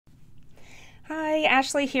Hi,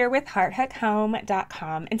 Ashley here with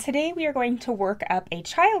HeartHookHome.com, and today we are going to work up a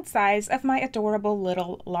child size of my adorable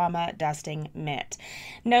little llama dusting mitt.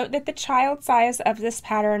 Note that the child size of this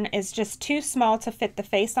pattern is just too small to fit the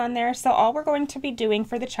face on there, so all we're going to be doing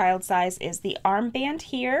for the child size is the armband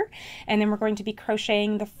here, and then we're going to be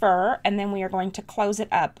crocheting the fur, and then we are going to close it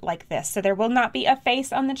up like this. So there will not be a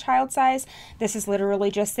face on the child size. This is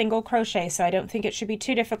literally just single crochet, so I don't think it should be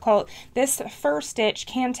too difficult. This fur stitch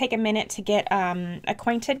can take a minute to get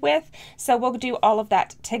acquainted with, so we'll do all of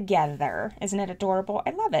that together. Isn't it adorable? I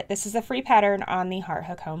love it. This is a free pattern on the Heart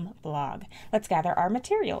Hook Home blog. Let's gather our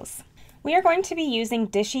materials. We are going to be using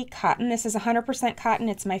Dishy cotton. This is 100% cotton.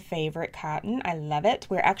 It's my favorite cotton. I love it.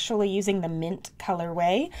 We're actually using the mint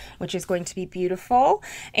colorway, which is going to be beautiful.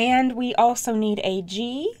 And we also need a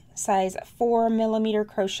G size 4mm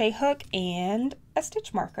crochet hook and a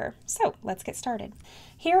stitch marker. So let's get started.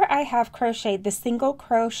 Here I have crocheted the single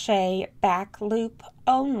crochet back loop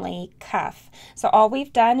only cuff. So all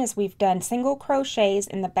we've done is we've done single crochets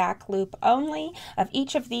in the back loop only of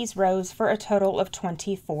each of these rows for a total of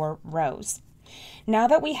 24 rows. Now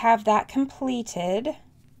that we have that completed,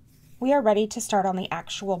 we are ready to start on the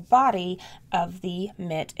actual body of the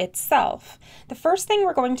mitt itself. The first thing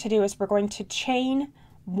we're going to do is we're going to chain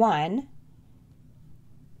one,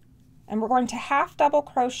 and we're going to half double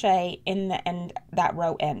crochet in the end, that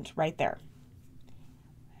row end right there.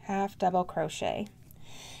 Half double crochet.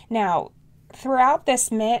 Now, throughout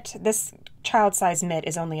this mitt, this child size mitt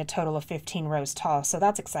is only a total of 15 rows tall, so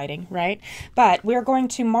that's exciting, right? But we're going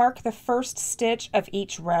to mark the first stitch of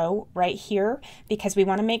each row right here because we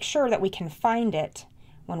want to make sure that we can find it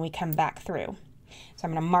when we come back through. So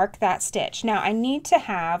I'm going to mark that stitch. Now I need to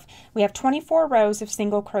have, we have 24 rows of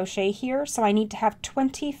single crochet here, so I need to have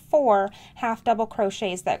 24 half double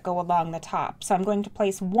crochets that go along the top. So I'm going to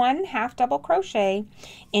place one half double crochet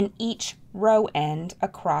in each row end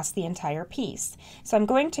across the entire piece. So I'm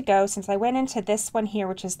going to go, since I went into this one here,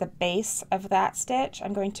 which is the base of that stitch,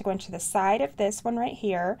 I'm going to go into the side of this one right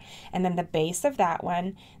here, and then the base of that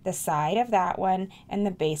one, the side of that one, and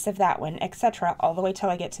the base of that one, etc., all the way till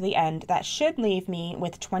I get to the end. That should leave me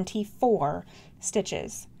with 24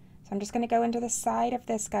 stitches. So I'm just going to go into the side of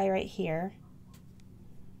this guy right here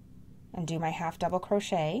and do my half double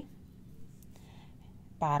crochet.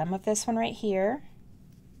 Bottom of this one right here,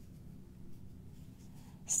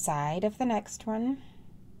 side of the next one,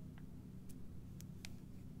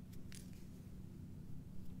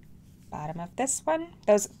 bottom of this one.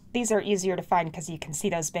 These are easier to find because you can see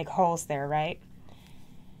those big holes there, right?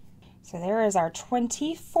 So there is our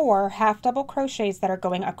 24 half double crochets that are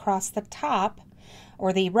going across the top,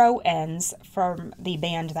 or the row ends, from the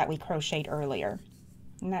band that we crocheted earlier.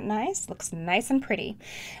 Isn't that nice? Looks nice and pretty.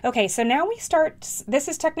 Okay, so now we start, this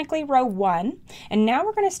is technically row 1, and now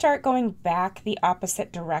we're going to start going back the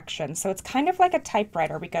opposite direction. So it's kind of like a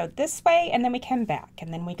typewriter. We go this way and then we come back,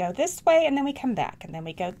 and then we go this way and then we come back, and then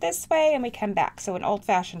we go this way and we come back. So an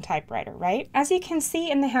old-fashioned typewriter, right? As you can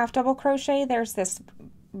see in the half double crochet, there's this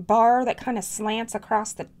bar that kind of slants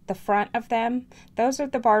across the front of them. Those are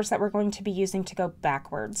the bars that we're going to be using to go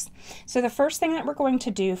backwards. So the first thing that we're going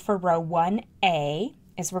to do for row 1A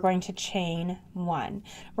is we're going to chain one.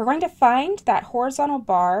 We're going to find that horizontal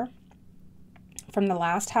bar from the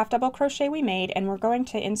last half double crochet we made, and we're going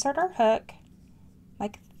to insert our hook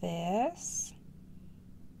like this,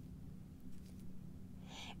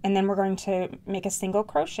 and then we're going to make a single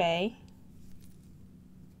crochet,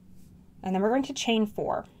 and then we're going to chain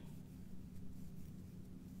 4.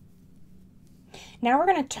 Now we're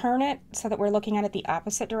going to turn it so that we're looking at it the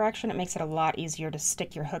opposite direction. It makes it a lot easier to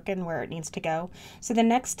stick your hook in where it needs to go. So the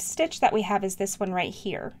next stitch that we have is this one right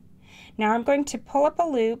here. Now I'm going to pull up a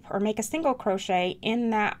loop or make a single crochet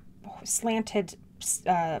in that slanted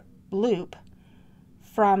loop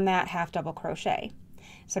from that half double crochet.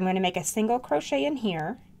 So I'm going to make a single crochet in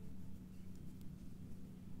here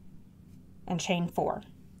and chain 4.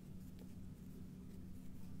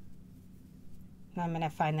 Now I'm going to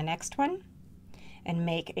find the next one and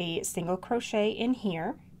make a single crochet in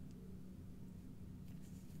here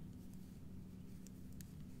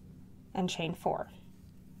and chain 4.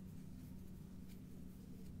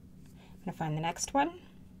 I'm going to find the next one,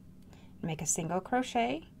 make a single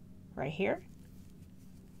crochet right here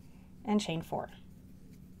and chain 4.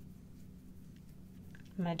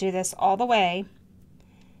 I'm going to do this all the way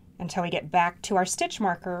until we get back to our stitch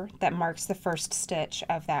marker that marks the first stitch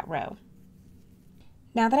of that row.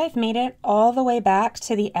 Now that I've made it all the way back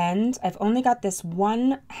to the end, I've only got this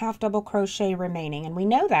one half double crochet remaining, and we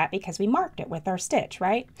know that because we marked it with our stitch,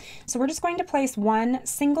 right? So we're just going to place one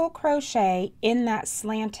single crochet in that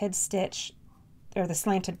slanted stitch or the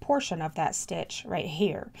slanted portion of that stitch right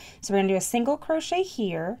here. So we're going to do a single crochet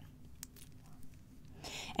here.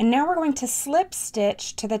 And now we're going to slip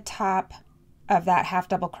stitch to the top of that half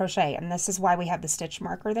double crochet, and this is why we have the stitch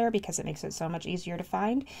marker there, because it makes it so much easier to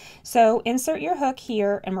find. So insert your hook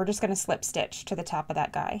here, and we're just going to slip stitch to the top of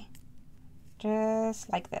that guy, just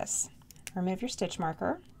like this. Remove your stitch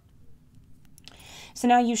marker. So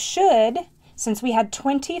now you should, since we had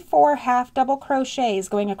 24 half double crochets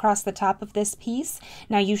going across the top of this piece,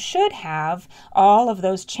 now you should have all of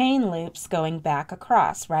those chain loops going back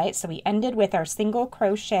across, right? So we ended with our single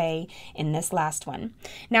crochet in this last one.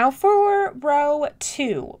 Now for row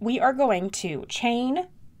 2, we are going to chain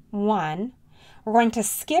 1. We're going to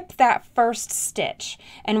skip that first stitch,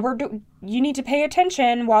 and you need to pay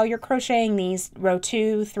attention while you're crocheting these row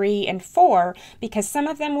 2, 3, and 4, because some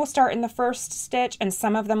of them will start in the first stitch and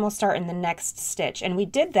some of them will start in the next stitch. And I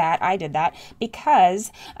did that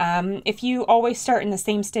because if you always start in the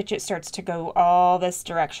same stitch, it starts to go all this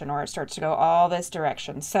direction, or it starts to go all this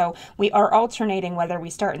direction. So we are alternating whether we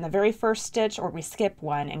start in the very first stitch or we skip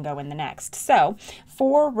one and go in the next. So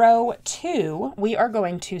for row 2, we are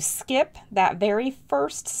going to skip that very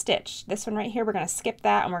first stitch. This one right here, we're going to skip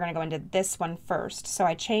that, and we're going to go into this one first. So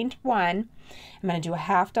I chained 1. I'm going to do a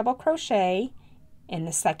half double crochet in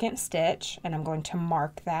the second stitch, and I'm going to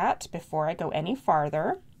mark that before I go any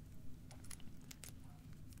farther.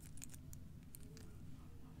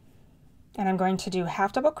 And I'm going to do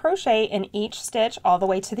half double crochet in each stitch all the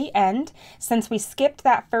way to the end. Since we skipped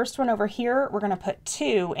that first one over here, we're going to put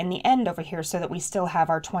 2 in the end over here so that we still have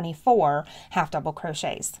our 24 half double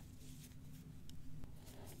crochets.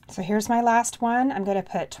 So here's my last one. I'm going to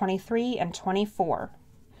put 23 and 24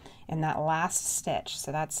 in that last stitch.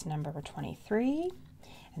 So that's number 23,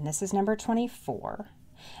 and this is number 24.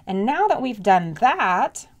 And now that we've done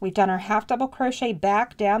that, we've done our half double crochet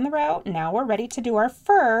back down the row. Now we're ready to do our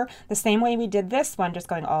fur the same way we did this one, just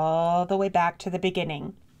going all the way back to the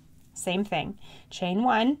beginning. Same thing, chain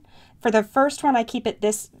 1. For the first one, I keep it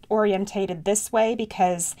orientated this way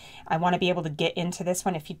because I want to be able to get into this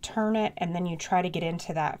one. If you turn it and then you try to get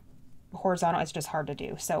into that horizontal, it's just hard to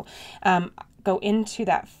do. So go into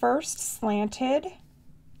that first slanted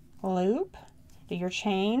loop, do your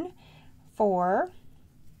chain 4.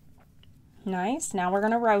 Nice. Now we're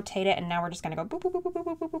going to rotate it, and now we're just going to go boop, boop, boop, boop,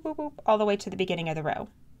 boop, boop, boop, boop, all the way to the beginning of the row.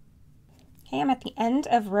 Okay, I'm at the end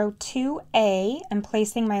of row 2A. I'm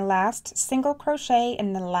placing my last single crochet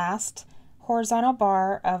in the last horizontal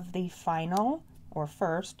bar of the final, or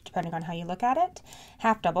first, depending on how you look at it,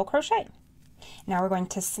 half double crochet. Now we're going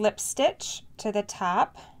to slip stitch to the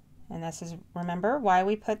top, and this is, remember, why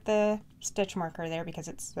we put the stitch marker there, because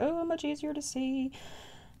it's so much easier to see.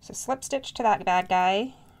 So slip stitch to that bad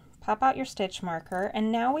guy. Pop out your stitch marker,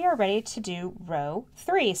 and now we are ready to do row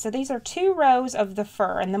 3. So these are 2 rows of the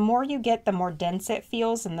fur, and the more you get, the more dense it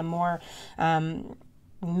feels, and the more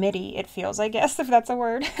middy it feels, I guess, if that's a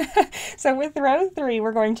word. So with row 3,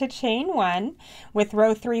 we're going to chain 1. With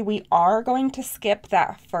row 3, we are going to skip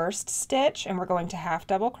that first stitch, and we're going to half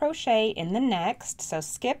double crochet in the next. So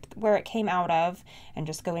skip where it came out of, and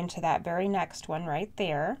just go into that very next one right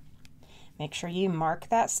there. Make sure you mark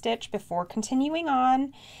that stitch before continuing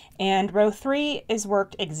on. And row 3 is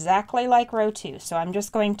worked exactly like row 2. So I'm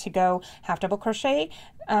just going to go half double crochet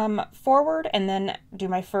forward, and then do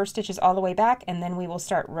my first stitches all the way back, and then we will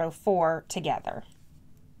start row 4 together.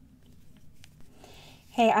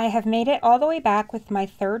 Okay, I have made it all the way back with my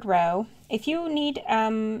 3rd row. If you need, I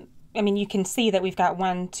mean, you can see that we've got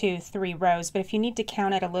 1, 2, 3 rows, but if you need to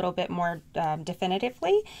count it a little bit more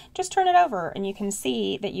definitively, just turn it over, and you can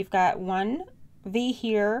see that you've got 1 V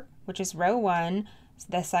here, which is row 1,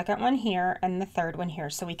 the second one here, and the 3rd one here.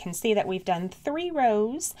 So we can see that we've done 3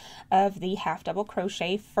 rows of the half double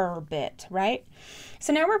crochet fur bit, right?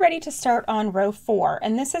 So now we're ready to start on row 4,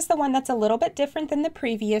 and this is the one that's a little bit different than the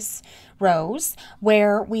previous rows,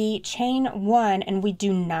 where we chain 1 and we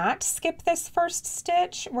do not skip this first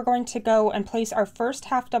stitch. We're going to go and place our first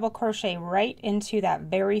half double crochet right into that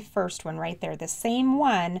very first one right there, the same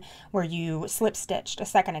one where you slip stitched a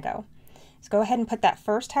second ago. So go ahead and put that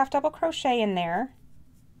first half double crochet in there.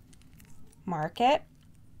 Mark it,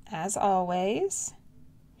 as always,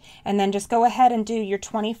 and then just go ahead and do your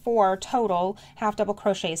 24 total half double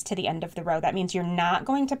crochets to the end of the row. That means you're not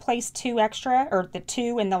going to place 2 extra, or the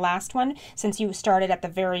 2 in the last one, since you started at the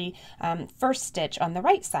very first stitch on the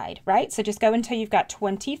right side, right? So just go until you've got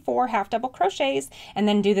 24 half double crochets, and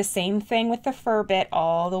then do the same thing with the fur bit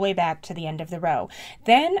all the way back to the end of the row.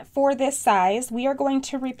 Then for this size, we are going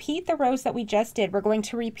to repeat the rows that we just did. We're going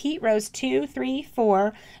to repeat rows 2, 3,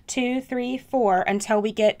 4, 2, 3, 4 until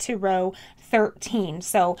we get to row 13.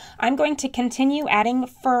 So I'm going to continue adding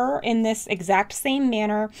fur in this exact same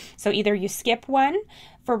manner. So either you skip one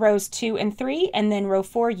for rows 2 and 3, and then row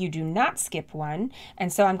 4 you do not skip one.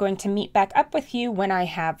 And so I'm going to meet back up with you when I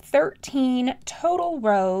have 13 total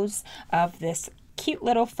rows of this cute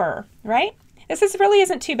little fur, right? Really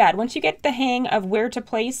isn't too bad. Once you get the hang of where to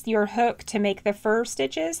place your hook to make the fur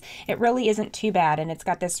stitches, it really isn't too bad, and it's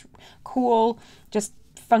got this cool, just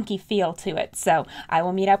funky feel to it. So I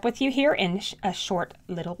will meet up with you here in a short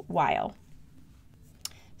little while.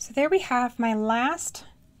 So there we have my last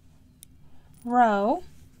row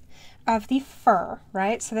of the fur,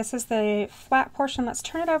 right? So this is the flat portion. Let's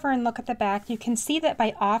turn it over and look at the back. You can see that by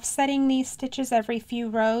offsetting these stitches every few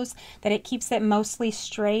rows that it keeps it mostly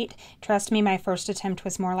straight. Trust me, my first attempt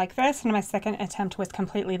was more like this and my second attempt was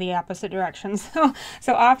completely the opposite direction. So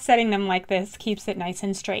offsetting them like this keeps it nice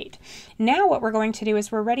and straight. Now what we're going to do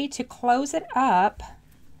is we're ready to close it up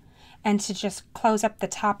and to just close up the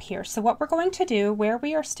top here. So what we're going to do, where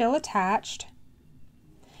we are still attached,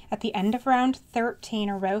 at the end of round 13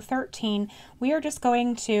 or row 13, we are just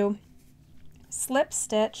going to slip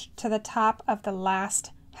stitch to the top of the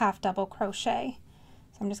last half double crochet.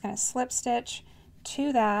 So I'm just going to slip stitch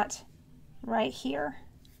to that right here.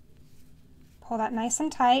 Pull that nice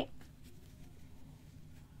and tight.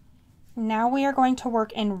 Now we are going to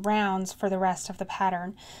work in rounds for the rest of the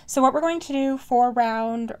pattern. So what we're going to do for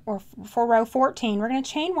row 14, we're going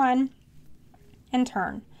to chain 1 and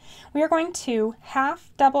turn. We are going to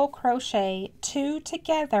half double crochet 2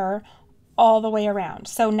 together all the way around.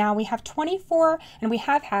 So now we have 24, and we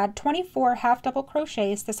have had 24 half double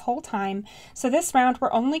crochets this whole time. So this round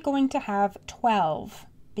we're only going to have 12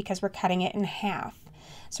 because we're cutting it in half.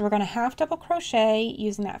 So we're going to half double crochet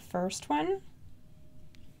using that first one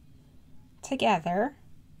together.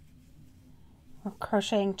 We're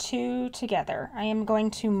crocheting 2 together. I am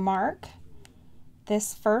going to mark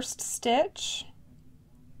this first stitch.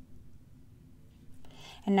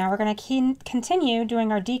 And now we're going to continue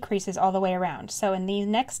doing our decreases all the way around. So in these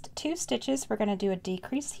next 2 stitches, we're going to do a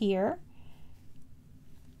decrease here.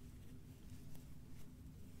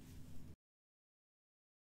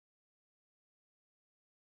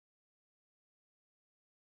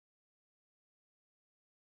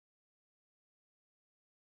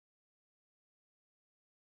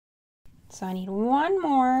 So I need one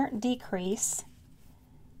more decrease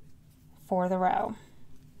for the row.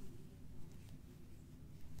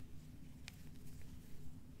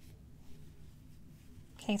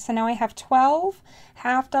 Okay, so now I have 12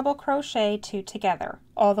 half double crochet 2 together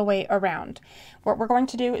all the way around. What we're going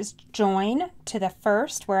to do is join to the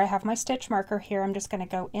first where I have my stitch marker here. I'm just going to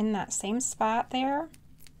go in that same spot there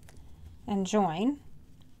and join.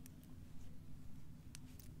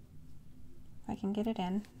 I can get it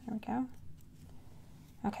in. There we go.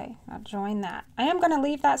 Okay, now join that. I am going to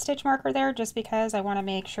leave that stitch marker there just because I want to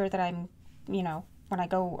make sure that I'm, when I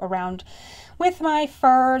go around with my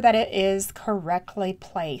fur, that it is correctly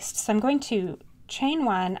placed. So I'm going to chain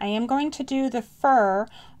 1. I am going to do the fur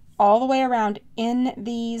all the way around in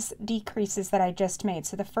these decreases that I just made.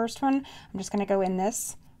 So the first one, I'm just going to go in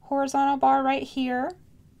this horizontal bar right here.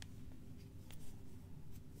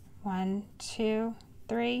 1, 2,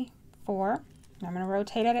 3, 4. I'm going to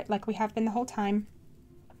rotate it like we have been the whole time.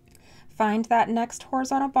 Find that next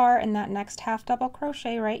horizontal bar and that next half double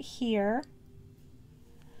crochet right here.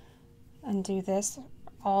 And do this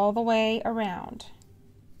all the way around.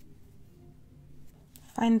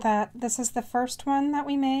 Find that this is the first one that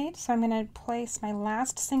we made, so I'm going to place my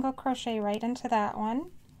last single crochet right into that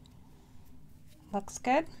one. Looks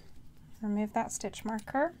good. Remove that stitch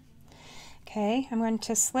marker. Okay, I'm going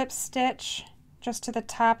to slip stitch just to the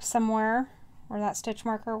top somewhere where that stitch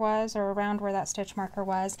marker was, or around where that stitch marker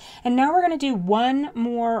was. And now we're going to do one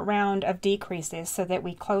more round of decreases so that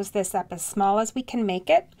we close this up as small as we can make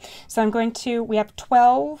it. So we have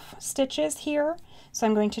 12 stitches here. So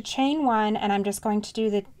I'm going to chain 1 and I'm just going to do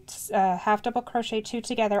the half double crochet 2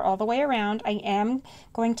 together all the way around. I am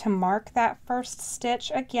going to mark that first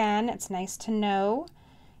stitch again. It's nice to know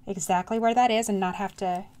exactly where that is and not have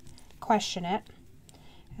to question it.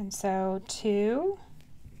 And so 2,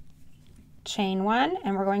 chain 1,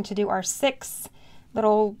 and we're going to do our 6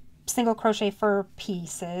 little single crochet fur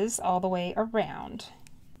pieces all the way around.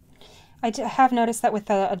 I have noticed that with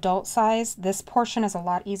the adult size, this portion is a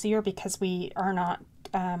lot easier because we are not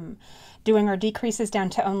doing our decreases down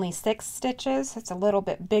to only 6 stitches. It's a little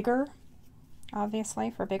bit bigger, obviously,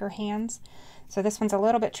 for bigger hands. So this one's a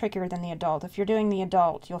little bit trickier than the adult. If you're doing the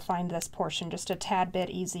adult, you'll find this portion just a tad bit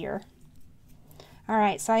easier. All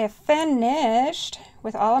right, so I have finished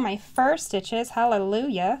with all of my fur stitches.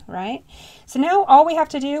 Hallelujah, right? So now all we have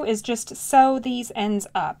to do is just sew these ends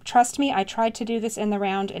up. Trust me, I tried to do this in the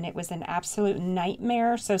round and it was an absolute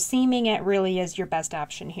nightmare. So seaming it really is your best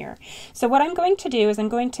option here. So what I'm going to do is I'm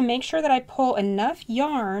going to make sure that I pull enough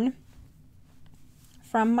yarn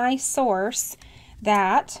from my source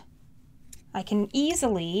that I can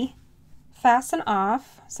easily fasten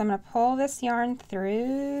off. So I'm going to pull this yarn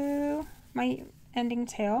through my ending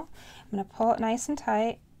tail. I'm going to pull it nice and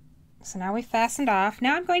tight. So now we fastened off.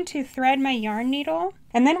 Now I'm going to thread my yarn needle,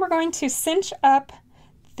 and then we're going to cinch up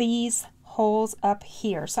these holes up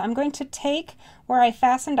here. So I'm going to take where I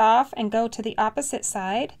fastened off and go to the opposite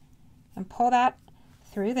side and pull that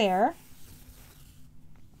through there.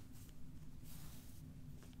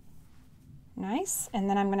 Nice. And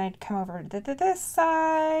then I'm going to come over to this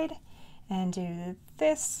side and do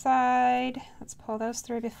this side. Let's pull those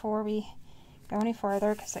through before we go any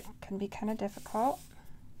further because it can be kind of difficult.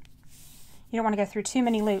 You don't want to go through too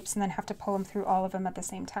many loops and then have to pull them through all of them at the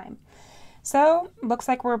same time. So looks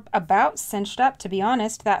like we're about cinched up. To be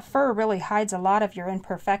honest, that fur really hides a lot of your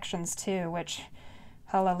imperfections too, which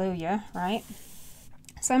hallelujah, right?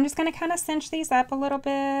 So I'm just going to kind of cinch these up a little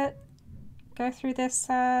bit, go through this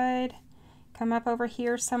side, come up over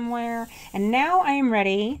here somewhere, and now I am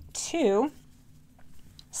ready to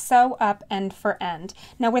sew up end for end.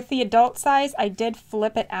 Now with the adult size, I did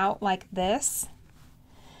flip it out like this.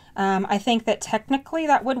 I think that technically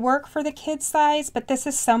that would work for the kid size, but this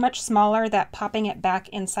is so much smaller that popping it back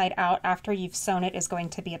inside out after you've sewn it is going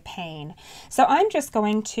to be a pain. So I'm just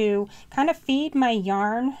going to kind of feed my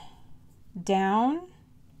yarn down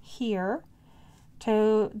here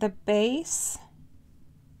to the base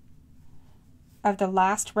of the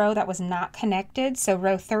last row that was not connected, so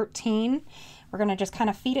row 13. We're going to just kind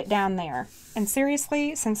of feed it down there. And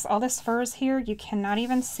seriously, since all this fur is here, you cannot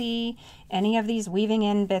even see any of these weaving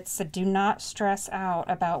in bits, so do not stress out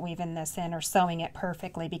about weaving this in or sewing it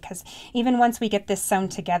perfectly, because even once we get this sewn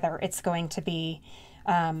together, it's going to be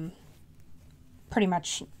pretty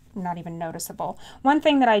much not even noticeable. One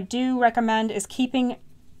thing that I do recommend is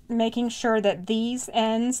making sure that these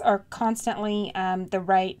ends are constantly the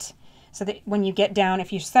right. So that when you get down,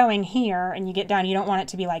 if you're sewing here and you get down, you don't want it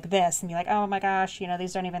to be like this and be like, oh my gosh, you know,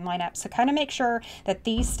 these don't even line up. So kind of make sure that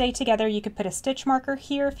these stay together. You could put a stitch marker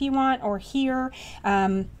here if you want, or here.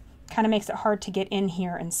 Kind of makes it hard to get in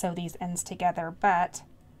here and sew these ends together, but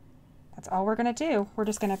that's all we're going to do. We're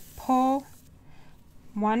just going to pull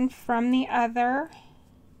one from the other.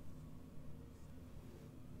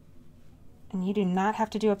 And you do not have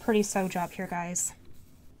to do a pretty sew job here, guys.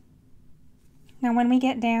 Now when we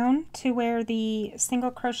get down to where the single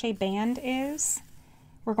crochet band is,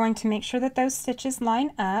 we're going to make sure that those stitches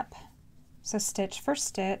line up. So stitch for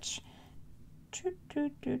stitch,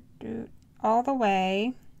 all the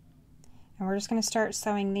way. And we're just going to start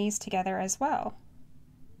sewing these together as well.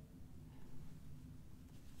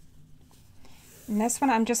 And this one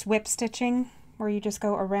I'm just whip stitching, where you just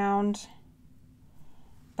go around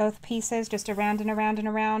both pieces, just around and around and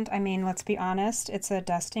around. I mean, let's be honest, it's a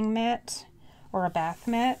dusting mitt or a bath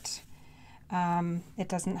mitt. It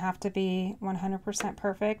doesn't have to be 100%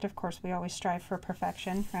 perfect. Of course, we always strive for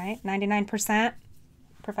perfection, right? 99%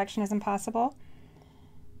 perfection is impossible.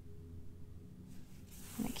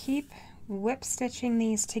 I'm going to keep whip stitching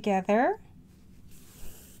these together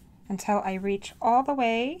until I reach all the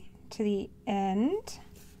way to the end.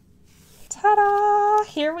 Ta-da!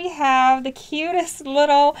 Here we have the cutest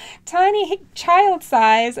little tiny child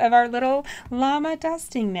size of our little llama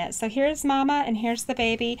dusting mitt. So here's Mama and here's the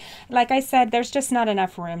baby. Like I said, there's just not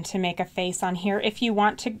enough room to make a face on here. If you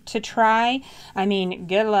want to try, I mean,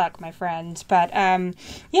 good luck, my friend. But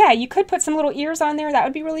yeah, you could put some little ears on there. That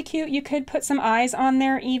would be really cute. You could put some eyes on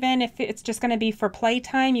there, even if it's just going to be for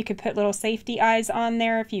playtime. You could put little safety eyes on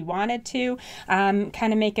there if you wanted to, kind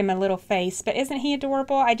of make him a little face. But isn't he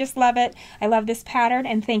adorable? I just love it. I love this pattern,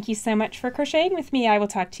 and thank you so much for crocheting with me. I will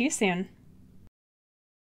talk to you soon.